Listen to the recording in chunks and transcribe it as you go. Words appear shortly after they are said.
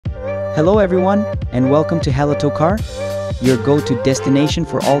Hello everyone, and welcome to HalotoCar, your go-to destination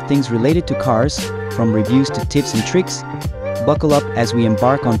for all things related to cars, from reviews to tips and tricks. Buckle up as we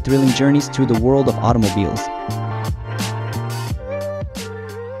embark on thrilling journeys through the world of automobiles.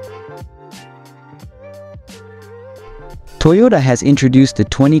 Toyota has introduced the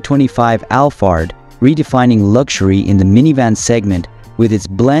 2025 Alphard, redefining luxury in the minivan segment with its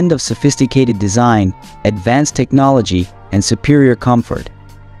blend of sophisticated design, advanced technology, and superior comfort.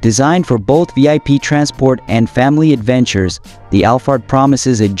 Designed for both VIP transport and family adventures, the Alphard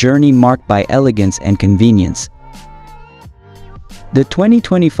promises a journey marked by elegance and convenience. The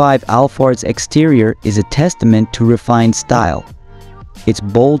 2025 Alphard's exterior is a testament to refined style. Its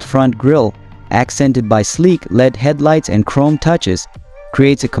bold front grille, accented by sleek LED headlights and chrome touches,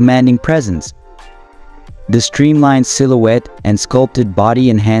 creates a commanding presence. The streamlined silhouette and sculpted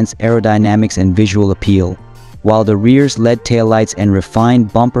body enhance aerodynamics and visual appeal, while the rear's LED taillights and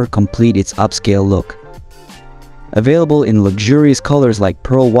refined bumper complete its upscale look. Available in luxurious colors like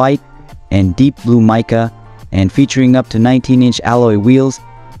pearl white and deep blue mica, and featuring up to 19-inch alloy wheels,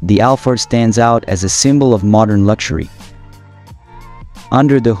 the Alphard stands out as a symbol of modern luxury.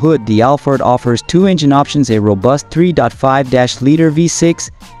 Under the hood, the Alphard offers two engine options: a robust 3.5-liter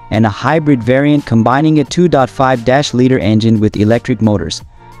V6 and a hybrid variant combining a 2.5-liter engine with electric motors.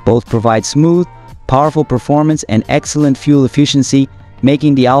 Both provide smooth, powerful performance and excellent fuel efficiency,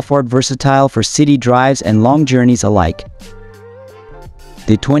 making the Alphard versatile for city drives and long journeys alike.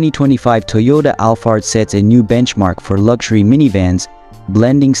 The 2025 Toyota Alphard sets a new benchmark for luxury minivans,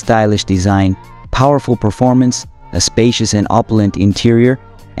 blending stylish design, powerful performance, a spacious and opulent interior,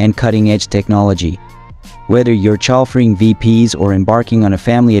 and cutting-edge technology. Whether you're chauffeuring VPs or embarking on a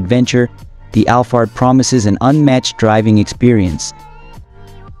family adventure, the Alphard promises an unmatched driving experience.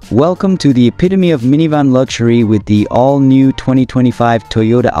 Welcome to the epitome of minivan luxury with the all-new 2025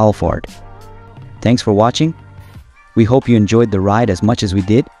 Toyota Alphard. Thanks for watching. We hope you enjoyed the ride as much as we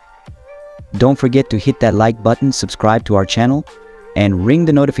did. Don't forget to hit that like button, subscribe to our channel, and ring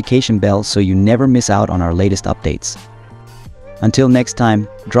the notification bell so you never miss out on our latest updates. Until next time,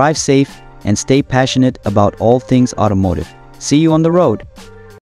 drive safe and stay passionate about all things automotive. See you on the road.